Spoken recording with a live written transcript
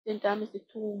Then time I see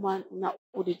two man na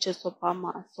with the chest up and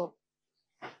mass up.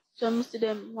 So I see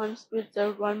them one spirit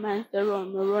there, one man there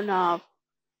run, me run off.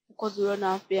 Because we run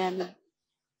off behind me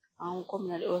and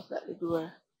come at the house at the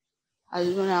door. I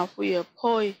run off with your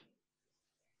boy.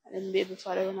 And then baby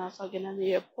father run off again and me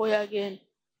hear boy again.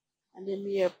 And then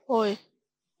me hear boy.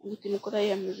 And you could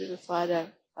hear me baby father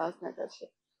last night I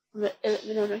said, help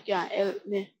me, no, you can't help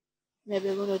me. Maybe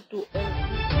I'm gonna do help me.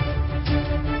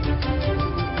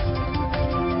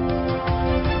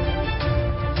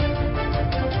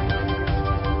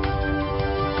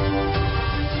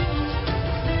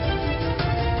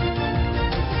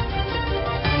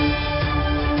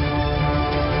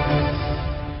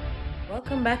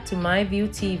 Welcome back to MyView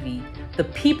TV, the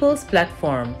people's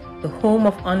platform, the home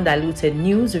of undiluted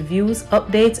news, reviews,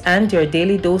 updates, and your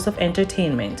daily dose of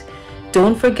entertainment.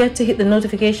 Don't forget to hit the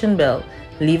notification bell,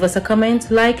 leave us a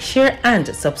comment, like, share, and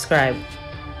subscribe.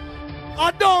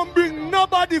 I don't bring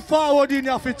nobody forward in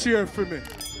your cheer for me.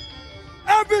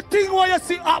 Everything what you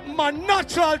see up my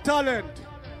natural talent.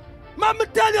 Let me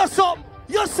tell you something.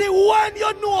 You see, when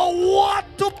you know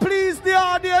what to please the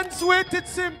audience with,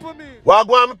 it's simple, me.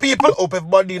 Wagwan people, hope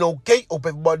everybody okay, hope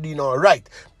everybody alright.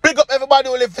 Pick up everybody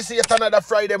who live to see it another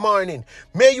Friday morning.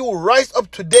 May you rise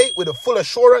up today with a full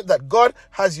assurance that God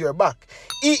has your back.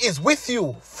 He is with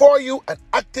you, for you, and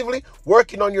actively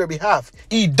working on your behalf.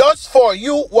 He does for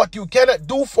you what you cannot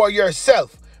do for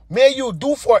yourself. May you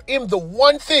do for him the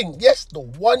one thing, yes, the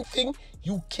one thing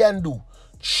you can do.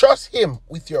 Trust him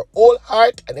with your whole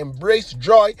heart and embrace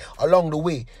joy along the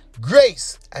way.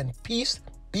 Grace and peace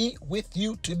be with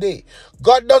you today.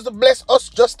 God doesn't bless us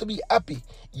just to be happy.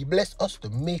 He blessed us to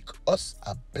make us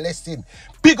a blessing.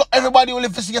 Pick up everybody who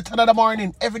live to see it another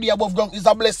morning. Every day above ground is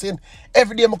a blessing.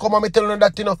 Every day I come and tell you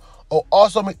that, how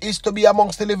awesome it is to be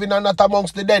amongst the living and not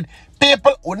amongst the dead.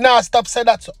 People would not stop saying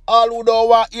that. So all who don't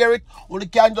want to hear it, who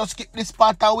can just skip this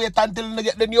part and wait until they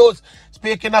get the news.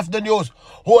 Speaking of the news,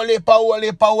 holy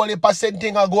pa, same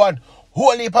thing are going.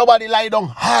 Holy pa body lie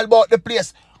down, all about the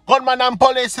place. Gunman and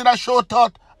police in a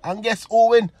shootout. And guess who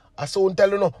win? I soon tell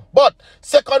you no. But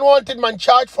second wanted man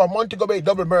charged for Montego Bay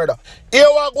double murder. Here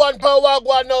wagwan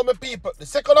now, my people. The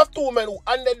second of two men who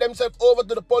handed themselves over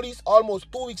to the police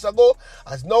almost 2 weeks ago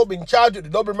has now been charged with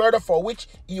the double murder for which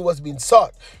he was being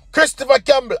sought. Christopher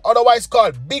Campbell, otherwise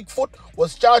called Bigfoot,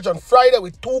 was charged on Friday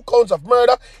with 2 counts of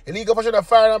murder, illegal possession of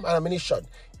firearm and ammunition.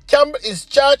 Campbell is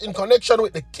charged in connection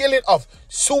with the killing of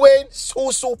Suwayne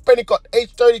Susu Pennicott,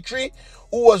 age 33,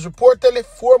 who was reportedly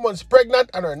 4 months pregnant,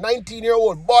 and her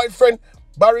 19-year-old boyfriend,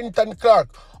 Barrington Clark,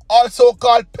 also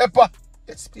called Pepper.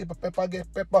 Yes, people, Pepper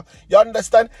get Pepper. You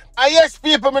understand? And yes,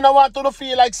 people, I don't want to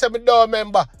feel like some don't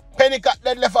remember. Pennicott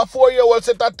then left a 4-year-old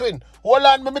set of twin. Hold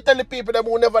on, let me tell the people them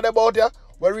who never about here.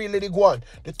 Were really the go on.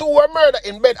 The two were murdered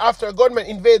in bed after a gunman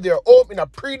invaded their home in a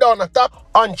pre-dawn attack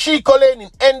on Chico Lane in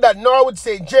Hɛad, Norwood,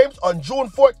 St. James on June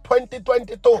 4,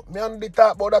 2022. Me only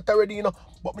talk about that already,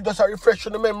 but me just a refresh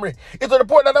on the memory. It was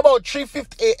reported that about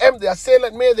 3:50 a.m. the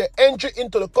assailant made their entry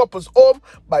into the couple's home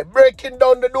by breaking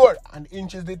down the door, and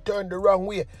inches they turned the wrong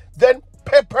way. Then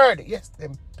peppered, yes,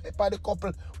 them pepper the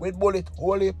couple with bullet,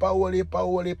 holy pa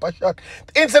shot.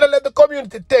 The incident left the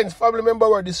community tense. Family members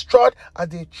were distraught as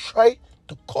they tried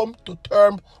to come to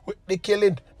terms with the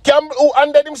killing. Campbell, who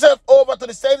handed himself over to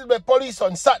the St. Bay police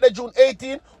on Saturday, June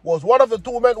 18, was one of the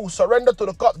 2 men who surrendered to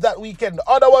the cops that weekend. The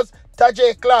other was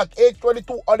Tajay Clark, age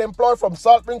 22, unemployed from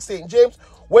Salt Spring, St. James,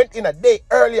 went in a day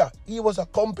earlier. He was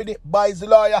accompanied by his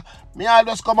lawyer. Me, I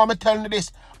just come and tell you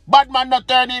this. Bad man not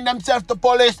turning themselves to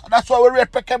police. That's why we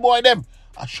rate Peke boy them.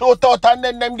 A shout out and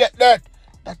then them get dirt.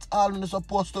 That's all they're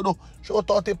supposed to do.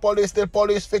 Shout out the police, till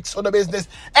police fix on the business.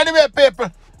 Anyway, people,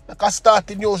 like I start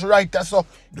the news right there, so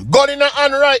the gun in the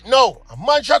hand right now. A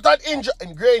man shot and injured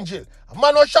in Grange. A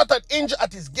man was shot and injured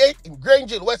at his gate in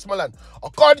Grange, Westmoreland.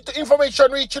 According to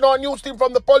information reaching our news team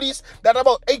from the police, that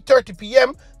about 8:30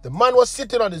 p.m., the man was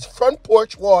sitting on his front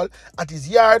porch wall at his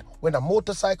yard when a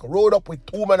motorcycle rode up with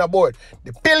 2 men aboard.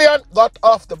 The pillion got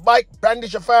off the bike,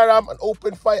 brandished a firearm, and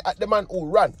opened fire at the man who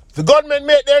ran. The gunmen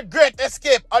made their great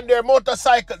escape on their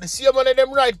motorcycle. The same one of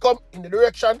them ride come in the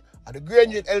direction of the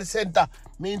Grange Health Center.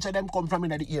 Means of them come from in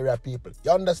the area, people.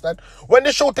 You understand? When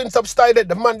the shooting subsided,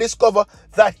 the man discovered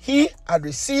that he had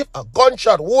received a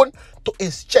gunshot wound to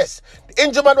his chest. The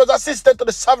injured man was assisted to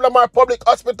the Savlamar Public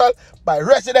Hospital by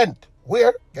resident,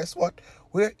 where, guess what?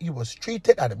 Where he was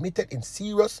treated and admitted in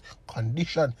serious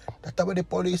condition. That's what the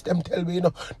police them tell me,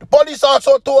 The police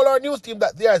also told our news team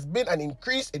that there has been an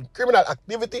increase in criminal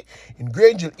activity in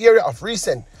Grange area of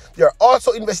recent. There are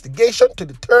also investigations to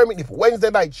determine if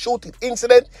Wednesday night shooting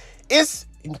incident is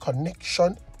in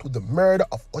connection to the murder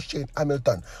of Oshane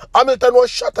Hamilton. Hamilton was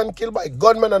shot and killed by a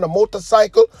gunman on a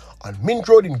motorcycle on Mint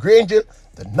Road in Grangeville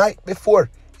the night before.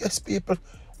 Yes, people.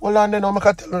 Hold on then, I'm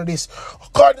going to tell you this.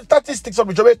 According to statistics of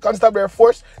the Jamaica Constabulary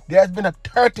Force, there has been a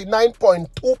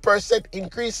 39.2%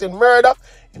 increase in murder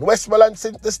in Westmoreland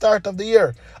since the start of the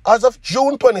year. As of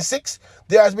June 26,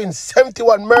 there has been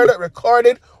 71 murders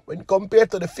recorded when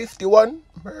compared to the 51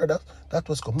 murders that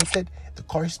was committed in the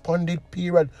corresponding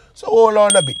period. So hold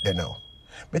on a bit there now.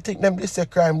 I think them this a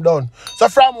crime done. So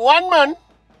from one man,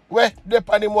 where they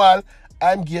on him wall,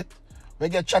 I'm gate, we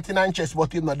get shot in and chest,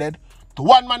 but he's not dead, to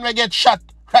one man we get shot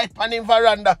right on him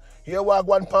veranda. Here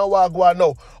wagwan pan wagwan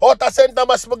now. Out of St.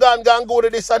 Thomas Magan go to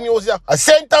this and news here. A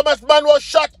St. Thomas man was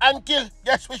shot and killed.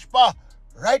 Guess which part?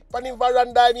 Right on him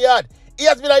veranda in yard. He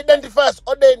has been identified as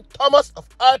Odain Thomas of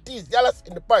RT's Yalas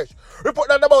in the parish. Report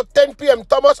that about 10 p.m.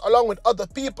 Thomas, along with other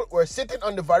people, were sitting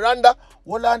on the veranda.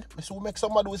 Hold on, we make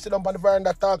somebody who sit on the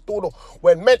veranda talk too.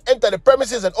 When men enter the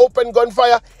premises and open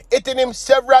gunfire, hitting him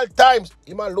several times.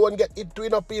 Him alone get hit to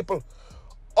enough people.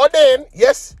 Odain,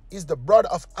 yes, is the brother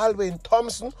of Alwyn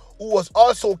Thompson, who was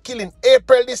also killed in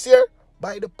April this year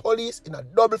by the police in a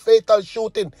double fatal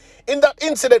shooting. In that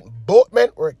incident, both men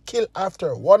were killed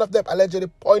after one of them allegedly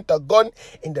pointed a gun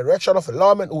in the direction of a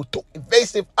lawman who took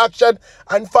evasive action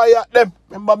and fired at them.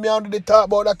 Remember me already talk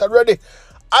about that already.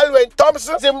 Alwyn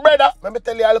Thompson's brother, let me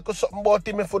tell you a little something about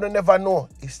him if you don't never know.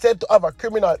 He's said to have a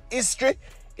criminal history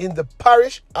in the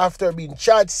parish after being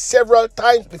charged several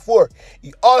times before.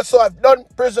 He also have done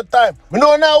prison time. We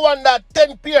know now one that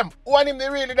 10 p.m. One him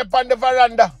really upon the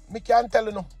veranda. Me can't tell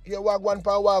you no. Here wagwan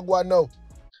pa wagwan now.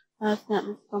 Last night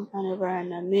I come on the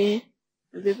veranda. Me,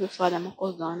 my baby father, my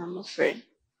cousin, and my friend.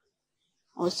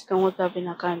 I was sitting out having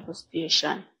a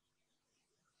conversation.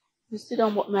 I sit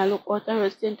down but me I look out and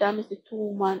at the same time I see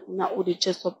two men who they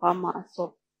chest up and mass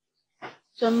up.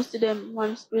 So I see them,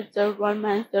 one spirit there, one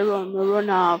man there run, me run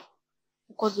off.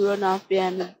 Because we run off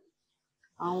behind me.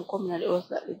 And come in at the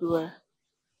house at the door.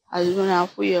 I run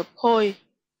off with a poi.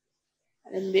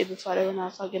 And then baby father run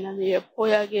off again and me hear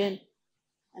poi again.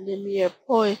 And then me hear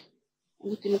poi.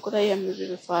 And you could hear me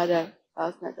baby father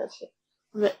last night I said,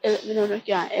 help me, no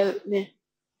can't help me.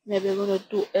 Maybe I'm gonna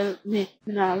do help me.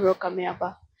 Me not work and me have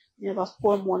a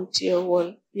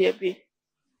 4-month-old baby.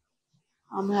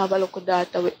 I have a little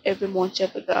daughter with every month she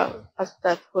has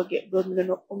start to get blood. I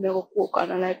go cook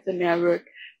and I like to me I work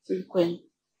frequent.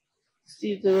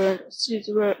 She's the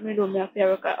work. Me do me have to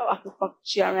work at the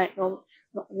factory and right now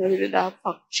nothing really that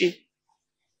factory.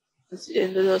 And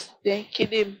then they just then kill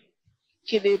him,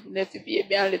 let the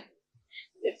baby and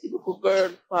let the little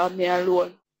girl for me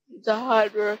alone. He's a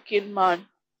hard working man,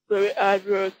 very hard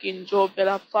working job,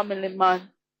 a family man.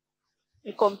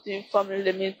 He come to him family,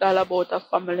 them it's all about a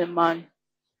family man.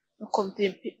 Come to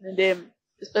him picking them,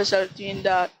 especially in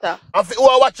daughter. And if you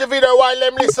want to watch the video while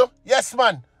them listen, yes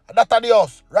man, that's at the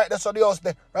house, right there, so the house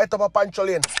there, right up a Pancho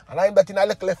Lane. And I'm that in a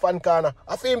little left hand corner.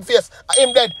 I feel him face, I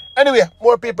him dead. Anyway,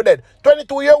 more people dead.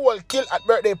 22-year-old killed at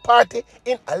birthday party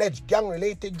in alleged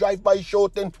gang-related drive-by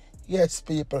shooting. Yes,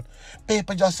 people.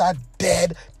 People just are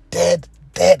dead.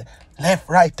 Left,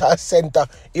 right, or center.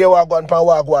 Here we go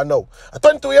now. A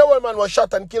 22-year-old man was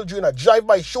shot and killed during a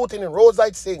drive-by shooting in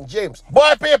Roside, St. James.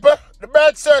 Boy, people, the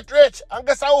bird cert rich. And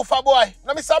guess how far boy?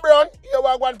 Now, Mr. Brown, here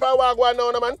we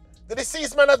go now, man. The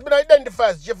deceased man has been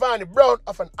identified as Giovanni Brown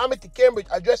of an Amity, Cambridge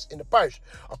address in the parish.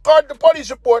 According to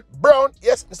police report, Brown,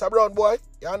 yes, Mr. Brown boy,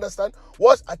 you understand,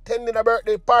 was attending a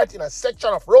birthday party in a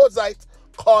section of Roside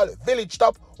called Village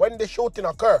Top when the shooting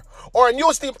occurred. Our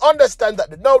news team understand that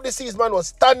the now deceased man was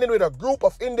standing with a group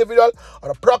of individuals at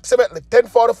approximately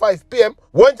 10:45 p.m.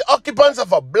 when the occupants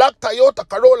of a black Toyota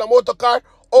Corolla motor car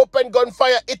opened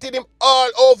gunfire, hitting him all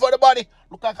over the body.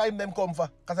 Look at how him them come for,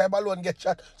 because I alone get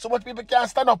shot. So much people can't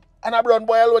stand up, and a brown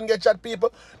boy alone get shot,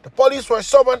 people. The police were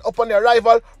summoned upon the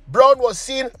arrival. Brown was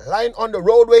seen lying on the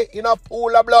roadway in a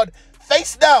pool of blood.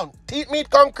 Face down, teeth meet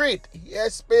concrete.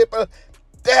 Yes, people,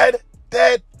 dead.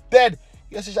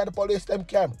 Yes, you shot the police, them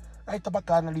came. Right up a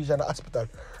Carnal Legion Hospital.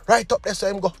 Right up there, so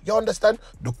him go. You understand?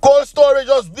 The cold storage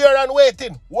was there and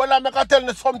waiting. Well, I'm going to tell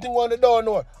you something on the door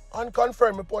now.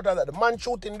 Unconfirmed reporter that the man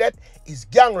shooting death is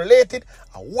gang-related.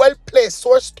 A well-placed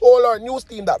source told our news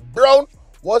team that Brown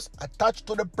was attached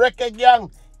to the Brecker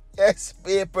gang. Yes,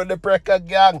 people, the Brecker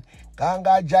gang.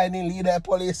 Ganga joining leader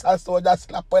police and soldier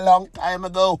slap a long time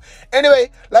ago.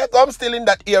 Anyway, like I'm still in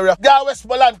that area. They are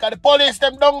Westmoreland, because the police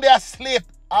them down there asleep.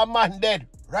 A man dead.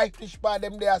 Right fish by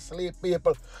them there asleep,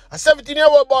 people. A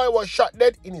 17-year-old boy was shot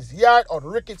dead in his yard on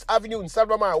Ricketts Avenue in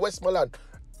Salvamar, Westmoreland.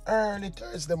 Early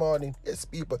Thursday morning. Yes,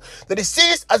 people. The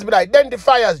deceased has been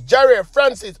identified as Jerry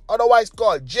Francis, otherwise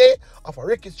called Jay, of a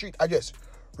Ricketts Street address.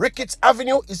 Ricketts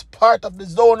Avenue is part of the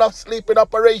zone of sleeping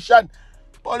operation.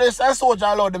 Police and soldiers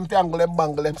allow them to angle and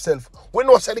bangle themselves. We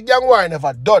know say the gang war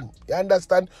never done. You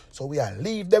understand? So we are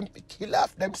leave them to kill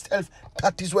off themselves.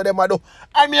 That is what them are do.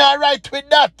 And me alright with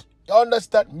that. You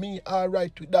understand? Me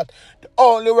alright with that. The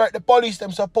only work the police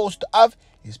them supposed to have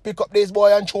is pick up this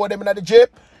boy and throw them in the jeep.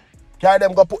 Carry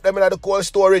them go put them in the cold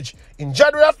storage. In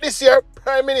January of this year,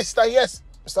 Prime Minister, yes,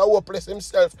 Mr. Hopeless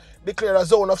himself declared a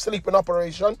zone of sleeping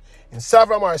operation in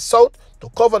Savamar South to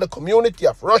cover the community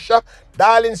of Russia,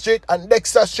 Darling Street, and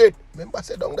Dexter Street. Remember, I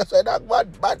said, that's why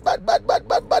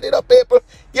that bad, you know, people.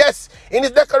 Yes, in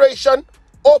his declaration,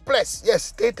 Hopeless, yes,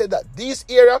 stated that this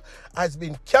area has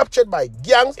been captured by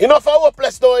gangs. Enough of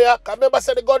Hopeless though, yeah. Cause remember,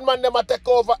 said the gunman them take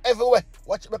over everywhere.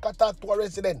 Watch me talk to a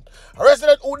resident. A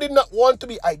resident who did not want to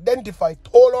be identified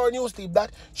told our news team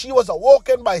that she was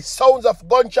awoken by sounds of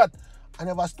gunshot. I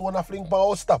never stone a fling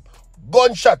power stop.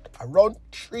 Gunshot around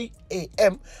 3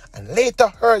 a.m. and later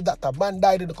heard that a man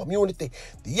died in the community.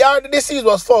 The yard the deceased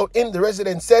was found in, the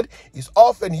resident said, is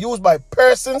often used by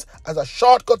persons as a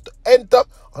shortcut to enter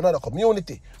another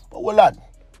community. But hold on,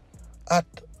 at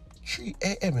 3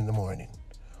 a.m. in the morning,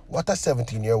 what a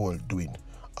 17-year-old doing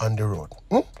on the road?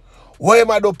 What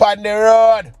am I do on the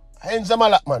road?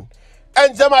 Enzamalak, man.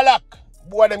 Enzamalak.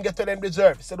 Boy, them get to them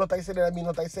deserve. Said what I said, and I mean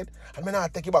what I said. And me now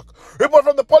take it back. Report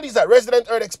from the police that resident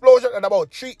heard explosion at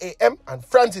about 3 a.m. and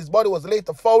Francis' body was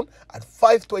later found at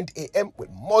 5:20 a.m. with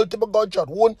multiple gunshot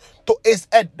wounds to his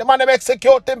head. The man them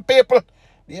execute him, people.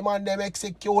 The man them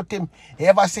execute him. You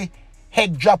ever see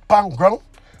head drop and GRUNG?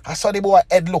 I saw the boy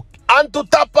head look. And to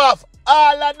top off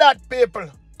all of that, people,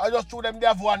 I just threw them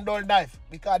there for one dull knife.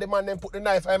 Because the man them put the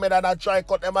knife, I made that try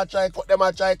cut, them a try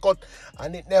cut,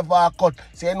 and it never cut.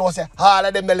 So you know, say, all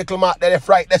of them the little mark, they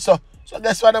fright there, so. So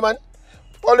guess what, man?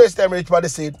 Police them reach by the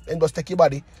scene, and just take your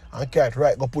body and carry it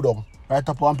right, go put them right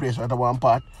up one place, right up one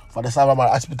part for the Savamar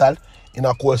Hospital in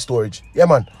a cold storage. Yeah,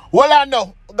 man. Hold on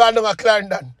now. Gone down a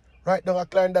Clarendon. Right down a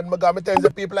Clarendon, my God, me tell you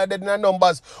the people are dead in the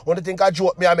numbers. Only think I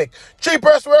joke me I make. 3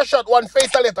 persons were shot, 1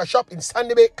 fatal at a shop in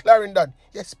Sandy Bay, Clarendon.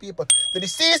 Yes, people. The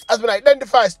deceased has been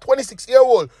identified as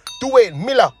 26-year-old Dwayne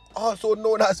Miller, also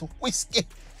known as Whiskey.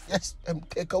 Yes,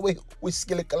 take away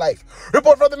Whiskey like life.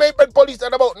 Report from the Maypen police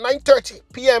at about 9:30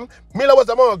 p.m. Miller was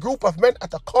among a group of men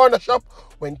at a corner shop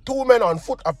when 2 men on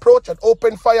foot approached and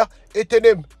opened fire, hitting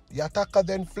him. The attacker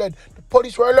then fled. The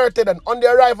police were alerted, and on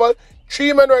their arrival,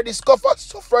 3 men were discovered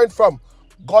suffering from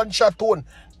gunshot wound.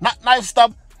 Not knife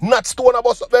stab, not stone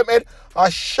about them head, or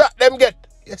shot them get.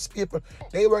 Yes, people.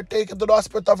 They were taken to the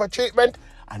hospital for treatment.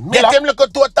 And Miller get him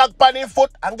look to attack pan in foot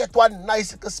and get one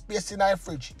nice little space in our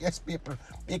fridge. Yes, people.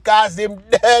 Because him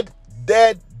dead.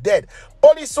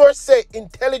 Police sources say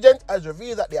intelligence has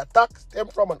revealed that the attack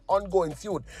stemmed from an ongoing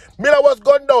feud. Miller was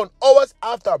gunned down hours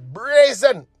after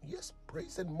brazen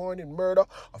morning murder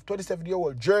of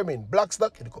 27-year-old Jermaine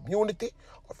Blackstock in the community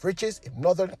of Riches in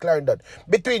northern Clarendon.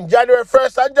 Between January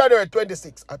 1st and January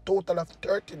 26th, a total of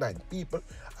 39 people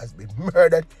has been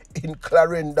murdered in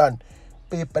Clarendon.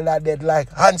 People are dead like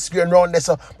hands going around there.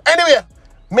 So anyway,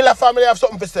 Miller family have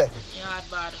something to say. Yeah, hard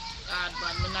bad.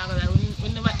 We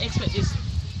never expect this.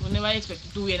 We never expect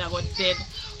to do it about dead.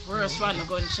 Worst one, a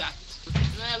gunshot.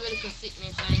 I have a little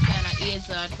sickness and it kind of aids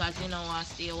out because you don't want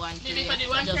to stay one place.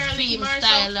 Just film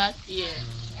style that. Yeah.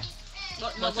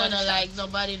 But I don't like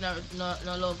nobody no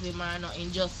love him or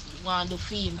nothing. Just want to do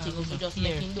film thing. If you just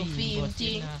make him do film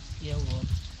thing, you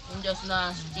just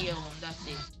not stay home. That's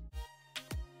it.